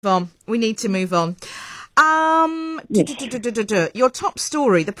We need to move on. Yes. Your top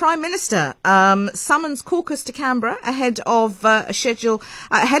story: the Prime Minister summons caucus to Canberra ahead of schedule,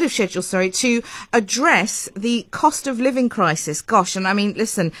 to address the cost of living crisis. Gosh, and I mean,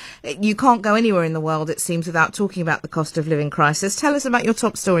 listen, you can't go anywhere in the world, it seems, without talking about the cost of living crisis. Tell us about your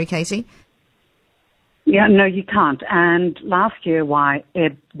top story, Katie. Yeah, no, you can't. And last year, while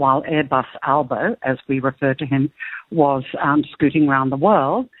Airbus Albo, as we refer to him, was scooting around the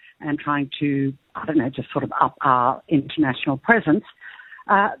world and trying to, just sort of up our international presence,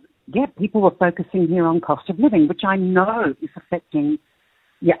 people were focusing here on cost of living, which I know is affecting,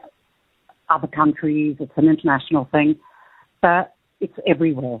 other countries. It's an international thing, but it's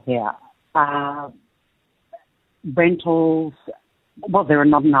everywhere here. Rentals, there are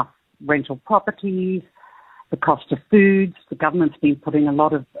not enough rental properties, the cost of foods. The government's been putting a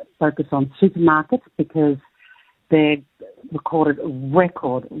lot of focus on supermarkets because they've recorded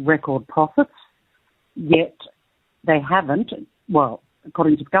record profits, yet they haven't. Well,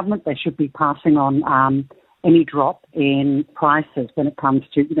 according to the government, they should be passing on any drop in prices when it comes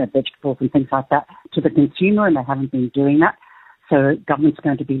to, vegetables and things like that to the consumer, and they haven't been doing that. So government's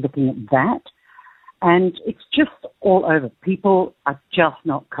going to be looking at that. And it's just all over. People are just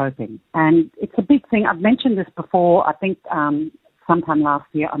not coping. And it's a big thing. I've mentioned this before. I think sometime last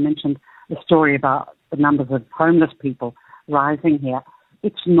year I mentioned the story about the numbers of homeless people rising here.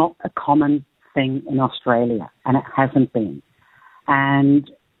 It's not a common thing in Australia, and it hasn't been. And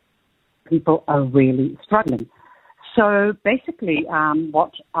people are really struggling. So basically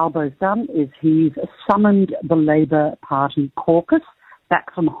what Albo's done is he's summoned the Labor Party caucus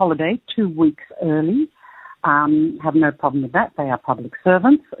back from holiday 2 weeks early. Have no problem with that. They are public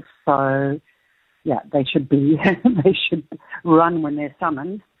servants, so they should be they should run when they're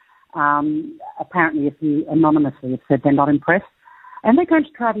summoned. Apparently, if you anonymously have said they're not impressed, and they're going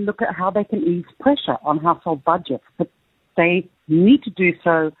to try to look at how they can ease pressure on household budgets, but they need to do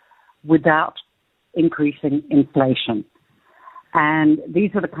so without increasing inflation. And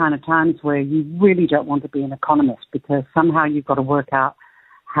these are the kind of times where you really don't want to be an economist, because somehow you've got to work out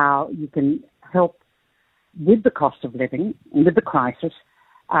how you can help with the cost of living and with the crisis.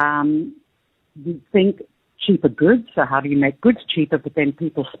 You think cheaper goods, so how do you make goods cheaper, but then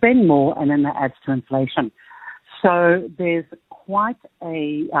people spend more and then that adds to inflation. So there's quite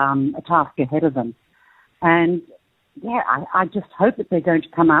a task ahead of them. And I just hope that they're going to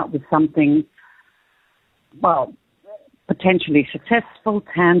come out with something, potentially successful,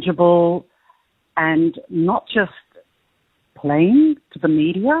 tangible, and not just playing to the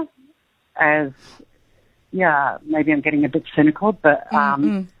media as, maybe I'm getting a bit cynical, but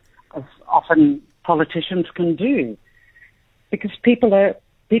as often politicians can do, because people are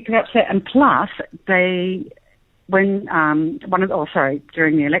upset. And plus, during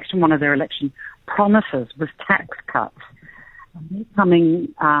the election, one of their election promises was tax cuts.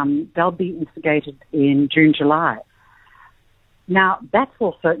 They'll be instigated in June, July. Now, that's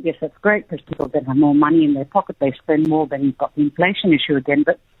also, yes, that's great because people then have more money in their pocket. They spend more, then you've got the inflation issue again.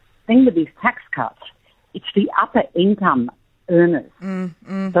 But the thing with these tax cuts, it's the upper income earners,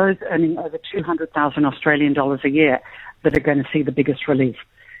 those earning over 200,000 Australian dollars a year, that are going to see the biggest relief.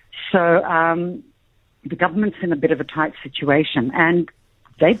 So the government's in a bit of a tight situation, and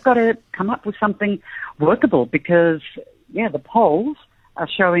they've got to come up with something workable because, the polls are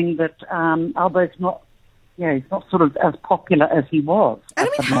showing that Albo's not, he's not sort of as popular as he was. And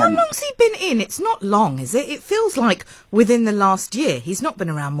I mean, how long's he been in? It's not long, is it? It feels like within the last year. He's not been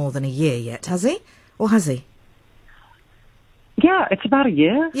around more than a year yet, has he? Or has he? Yeah, it's about a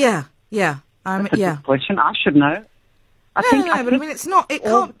year. Yeah. That's a good question. I should know. I think, but I mean, it's not. It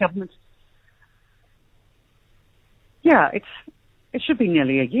can't. Governments. Yeah, it should be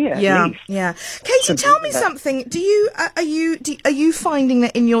nearly a year. Yeah, at least. yeah. Katie, tell me something. Are you finding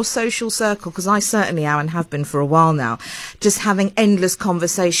that in your social circle? Because I certainly am and have been for a while now, just having endless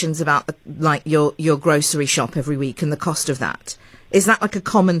conversations about your grocery shop every week and the cost of that. Is that like a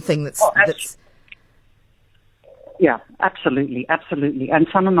common thing that's? Yeah, absolutely. And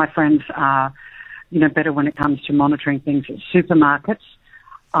some of my friends are, better when it comes to monitoring things at supermarkets.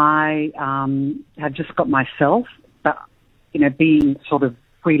 I have just got myself, but, being sort of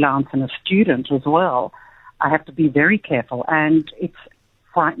freelance and a student as well, I have to be very careful. And it's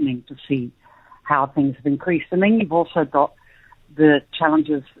frightening to see how things have increased. And then you've also got the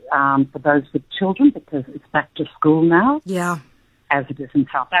challenges for those with children, because it's back to school now. Yeah. As it is in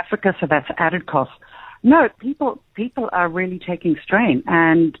South Africa, so that's added costs. No, people are really taking strain,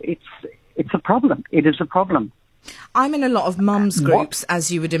 and it's a problem. It is a problem. I'm in a lot of mums groups,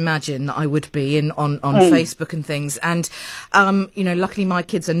 as you would imagine that I would be in on Facebook and things. And, luckily my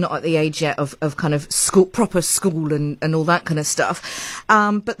kids are not at the age yet of kind of proper school and all that kind of stuff.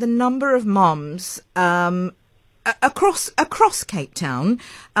 But the number of mums, across Cape Town,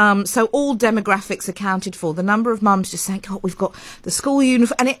 so all demographics accounted for. The number of mums just saying, "God, we've got the school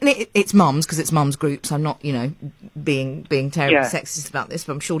uniform," and it's mums because it's mums groups. I'm not, being terribly sexist about this,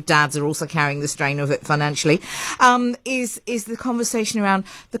 but I'm sure dads are also carrying the strain of it financially. Is the conversation around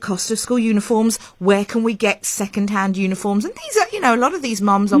the cost of school uniforms? Where can we get second-hand uniforms? And these are, a lot of these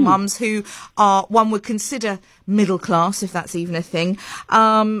mums are mums who are, one would consider middle class, if that's even a thing,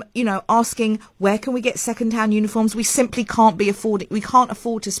 asking where can we get second-hand uniforms? We simply can't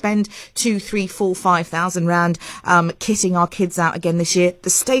afford to spend 2, 3, 4, 5,000 rand kitting our kids out again this year. The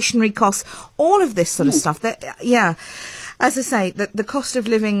stationery costs, all of this sort of stuff. As I say, the cost of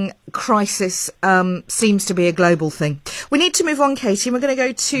living crisis seems to be a global thing. We need to move on, Katie. We're going to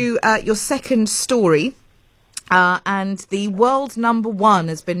go to your second story. And the world number one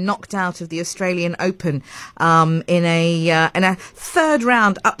has been knocked out of the Australian Open in a third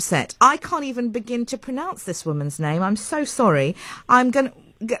round upset. I can't even begin to pronounce this woman's name. I'm so sorry.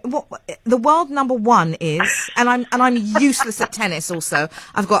 What the world number one is, and I'm useless at tennis. Also,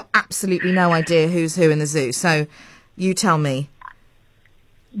 I've got absolutely no idea who's who in the zoo. So, you tell me.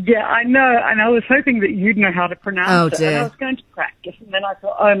 Yeah, I know, and I was hoping that you'd know how to pronounce it. Dear. And I was going to practice, and then I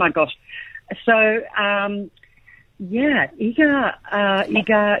thought, oh my gosh. So, Iga,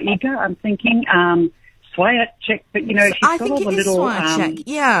 I'm thinking, Swiatek, but she's got all the little, Swiatek,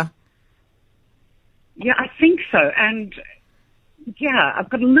 yeah, I think so. And yeah, I've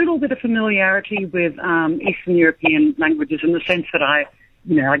got a little bit of familiarity with, Eastern European languages in the sense that I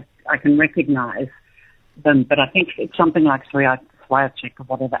can recognize them, but I think it's something like Swiatek or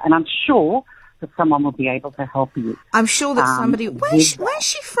whatever. And I'm sure that someone will be able to help you. I'm sure that somebody, where's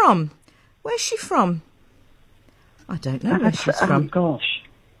she from? Where's she from? I don't know where she's from. Oh, gosh.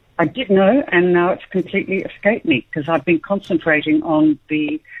 I did know, and now it's completely escaped me because I've been concentrating on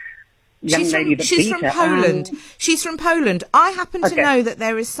the young lady that beat her. She's from Poland. She's from Poland. I happen to know that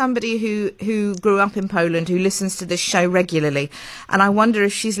there is somebody who grew up in Poland who listens to this show regularly, and I wonder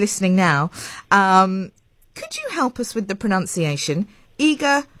if she's listening now. Could you help us with the pronunciation?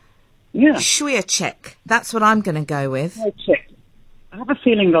 Iga Swiatek. That's what I'm going to go with. Check. I have a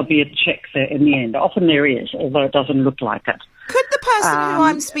feeling there'll be a check there in the end. Often there is, although it doesn't look like it. Could the person who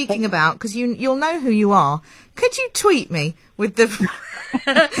I'm speaking about, because you'll know who you are, could you tweet me with the...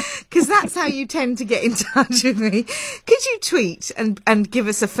 Because that's how you tend to get in touch with me. Could you tweet and give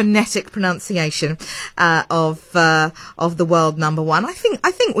us a phonetic pronunciation of the world number one? I think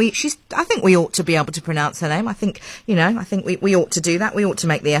we ought to be able to pronounce her name. I think we ought to do that. We ought to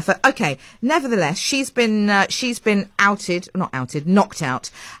make the effort. Okay. Nevertheless, she's been knocked out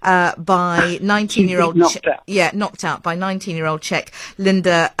by 19-year-old knocked out by 19-year-old Czech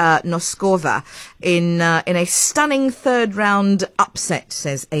Linda Noskova in a stunning third round upset,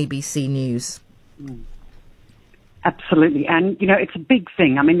 says ABC News. Absolutely. And, it's a big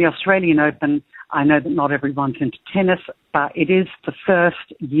thing. I mean, the Australian Open, I know that not everyone's into tennis, but it is the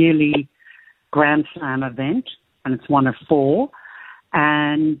first yearly Grand Slam event, and it's one of 4.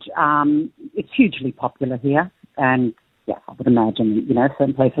 And it's hugely popular here. And, I would imagine,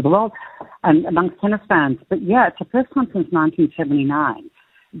 certain places of the world and amongst tennis fans. But, it's the first time since 1979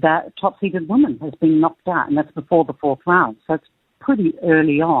 that a top-seeded woman has been knocked out, and that's before the 4th round. So it's pretty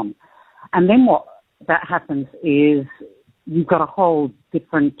early on. And then what that happens is you've got a whole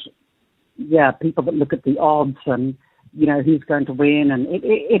different, people that look at the odds and, who's going to win. And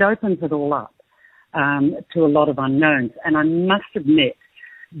it opens it all up to a lot of unknowns. And I must admit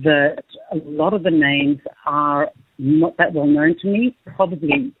that a lot of the names are not that well known to me.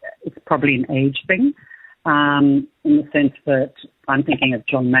 It's probably an age thing. In the sense that I'm thinking of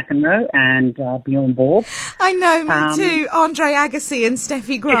John McEnroe and Bjorn Borg. I know, me too. Andre Agassi and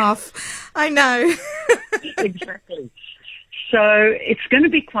Steffi Graf. I know. Exactly. So it's going to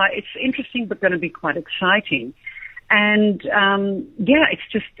be it's interesting, but going to be quite exciting. And,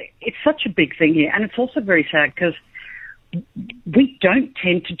 it's such a big thing here. And it's also very sad because we don't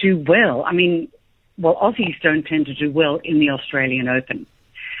tend to do well. I mean, Aussies don't tend to do well in the Australian Open.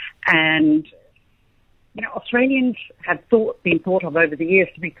 And, Australians have been thought of over the years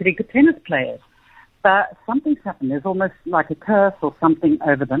to be pretty good tennis players. But something's happened. There's almost like a curse or something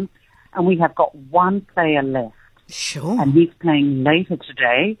over them. And we have got one player left. Sure. And he's playing later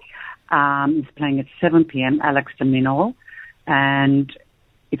today. He's playing at 7 p.m., Alex de Minaur. And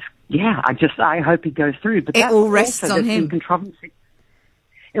I hope he goes through. But it all rests on him. Controversy.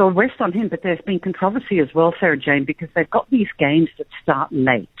 it'll rest on him. But there's been controversy as well, Sarah Jane, because they've got these games that start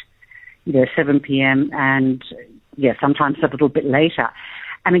late, 7 p.m. and, sometimes a little bit later.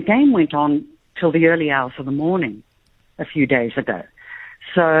 And a game went on till the early hours of the morning a few days ago.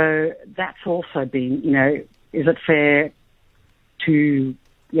 So that's also been, is it fair to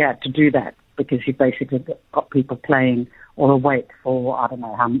do that? Because you've basically got people playing or awake for, I don't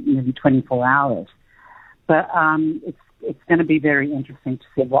know, maybe 24 hours. But it's going to be very interesting to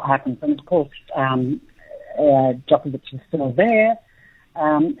see what happens. And of course, Djokovic is still there.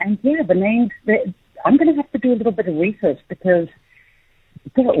 The names, I'm going to have to do a little bit of research because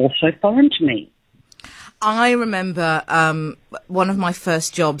they're also foreign to me. I remember one of my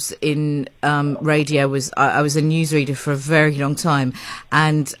first jobs in radio was I was a newsreader for a very long time,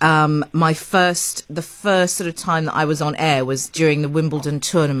 and the first sort of time that I was on air was during the Wimbledon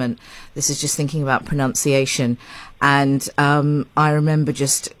tournament. This is just thinking about pronunciation, and I remember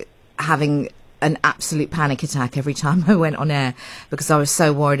just having an absolute panic attack every time I went on air because I was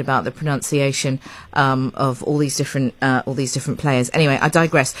so worried about the pronunciation of all these different players. Anyway, I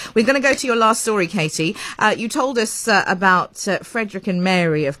digress. We're going to go to your last story, Katie. You told us about Frederick and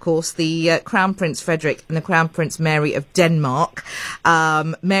Mary, of course, the Crown Prince Frederick and the Crown Prince Mary of Denmark.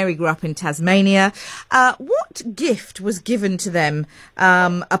 Mary grew up in Tasmania. What gift was given to them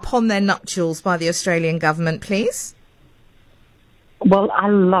upon their nuptials by the Australian government, please? Well, I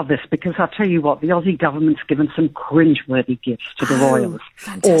love this because I'll tell you what, the Aussie government's given some cringeworthy gifts to the royals.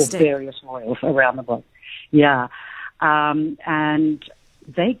 Fantastic. Or various royals around the world. Yeah. And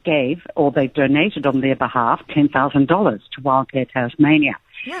they donated on their behalf $10,000 to Wildcare Tasmania.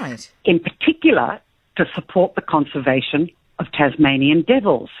 Right. In particular, to support the conservation of Tasmanian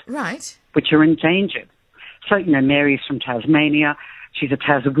devils. Right. Which are endangered. So, Mary's from Tasmania. She's a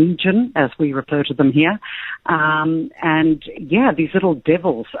Taswegian, as we refer to them here. These little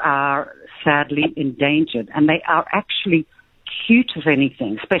devils are sadly endangered, and they are actually cute as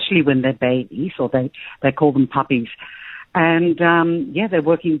anything, especially when they're babies, or they call them puppies. And, they're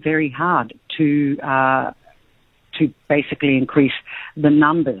working very hard to basically increase the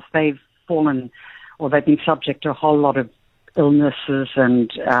numbers. They've been subject to a whole lot of illnesses, and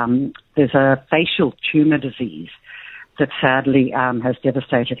there's a facial tumor disease that sadly has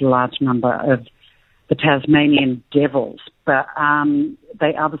devastated a large number of the Tasmanian devils. But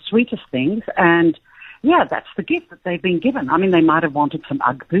they are the sweetest things, and that's the gift that they've been given. I mean, they might have wanted some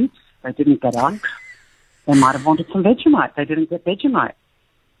Ugg boots. They didn't get Uggs. They might have wanted some Vegemite. They didn't get Vegemite.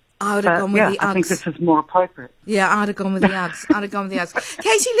 I would have gone with the Uggs. I think this is more appropriate. Yeah, I'd have gone with the Uggs.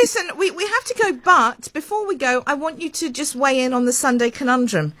 Katie, listen, we have to go, but before we go, I want you to just weigh in on the Sunday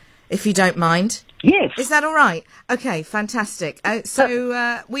conundrum, if you don't mind. Yes. Is that all right? Okay, fantastic.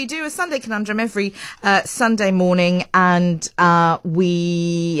 We do a Sunday conundrum every Sunday morning, and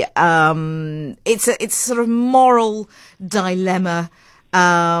it's sort of moral dilemma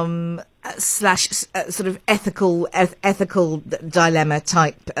slash sort of ethical dilemma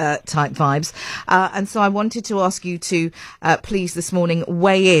type vibes. And so I wanted to ask you to please this morning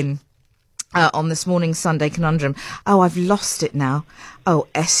weigh in on this morning's Sunday conundrum. Oh, I've lost it now. Oh,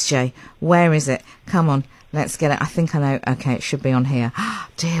 SJ, where is it? Come on, let's get it. I think I know. Okay, it should be on here.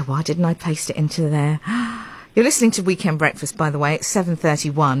 Dear, why didn't I paste it into there? You're listening to Weekend Breakfast, by the way. It's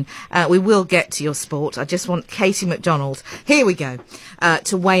 7:31. We will get to your sport. I just want Katie McDonald, here we go,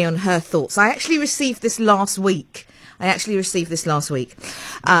 to weigh on her thoughts. I actually received this last week. From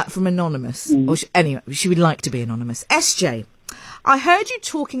Anonymous. Or anyway, she would like to be anonymous. SJ, I heard you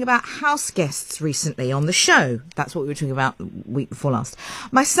talking about house guests recently on the show. That's what we were talking about the week before last.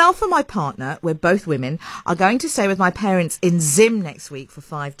 Myself and my partner, we're both women, are going to stay with my parents in Zim next week for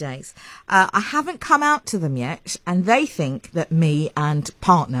 5 days. I haven't come out to them yet, and they think that me and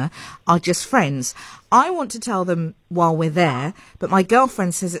partner are just friends. I want to tell them while we're there, but my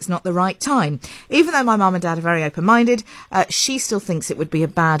girlfriend says it's not the right time. Even though my mum and dad are very open-minded, she still thinks it would be a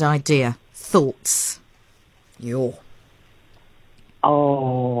bad idea. Thoughts?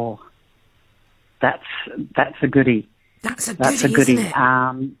 Oh, that's a goodie. That's a goodie, isn't it?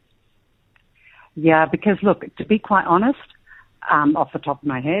 Yeah, because look, to be quite honest, off the top of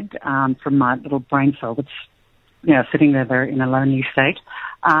my head, from my little brain cell that's sitting there very in a lonely state,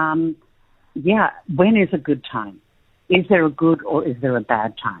 when is a good time? Is there a good or is there a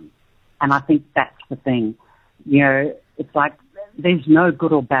bad time? And I think that's the thing. It's like there's no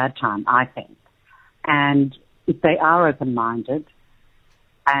good or bad time, I think. And if they are open-minded,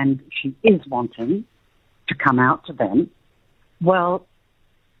 and she is wanting to come out to them, well,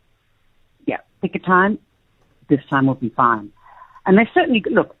 pick a time. This time will be fine. And they certainly,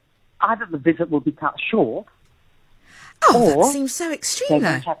 look, either the visit will be cut short. Oh, that or seems so they extreme,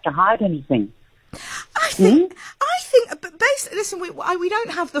 though. don't have to hide anything. But basically, listen, we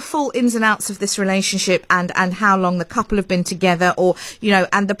don't have the full ins and outs of this relationship and how long the couple have been together, or,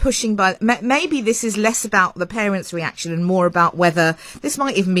 and the pushing by, maybe this is less about the parents' reaction and more about whether, this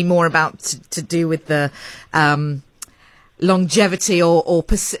might even be more about to do with the, longevity or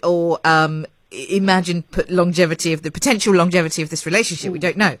imagine longevity of the potential longevity of this relationship. We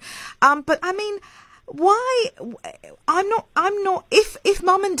don't know. But I mean, why? I'm not, if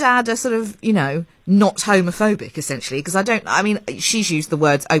mum and dad are sort of, not homophobic, essentially, because she's used the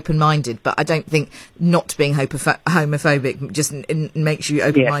words open-minded, but I don't think not being homophobic just makes you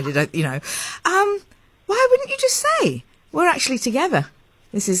open-minded, why wouldn't you just say, we're actually together?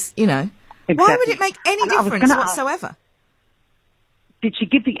 This is, Exactly. Why would it make any difference whatsoever? Did she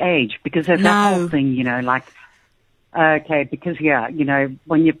give the age? Because there's that whole thing, okay, because,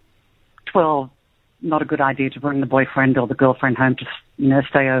 when you're 12, not a good idea to bring the boyfriend or the girlfriend home to,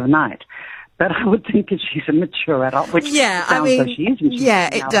 stay overnight. But I would think if she's a mature adult, which sounds like she is. Yeah,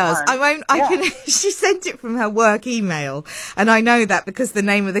 it does. She sent it from her work email, and I know that because the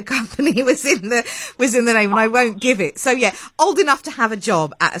name of the company was in the name, and I won't give it. So yeah, old enough to have a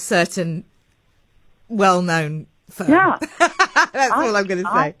job at a certain well-known firm. Yeah. That's all I'm going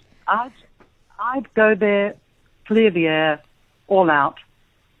to say. I'd go there, clear the air, all out.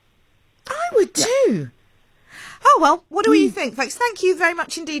 I would too. Oh, well, what do you think, folks? Thank you very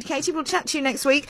much indeed, Katie. We'll chat to you next week.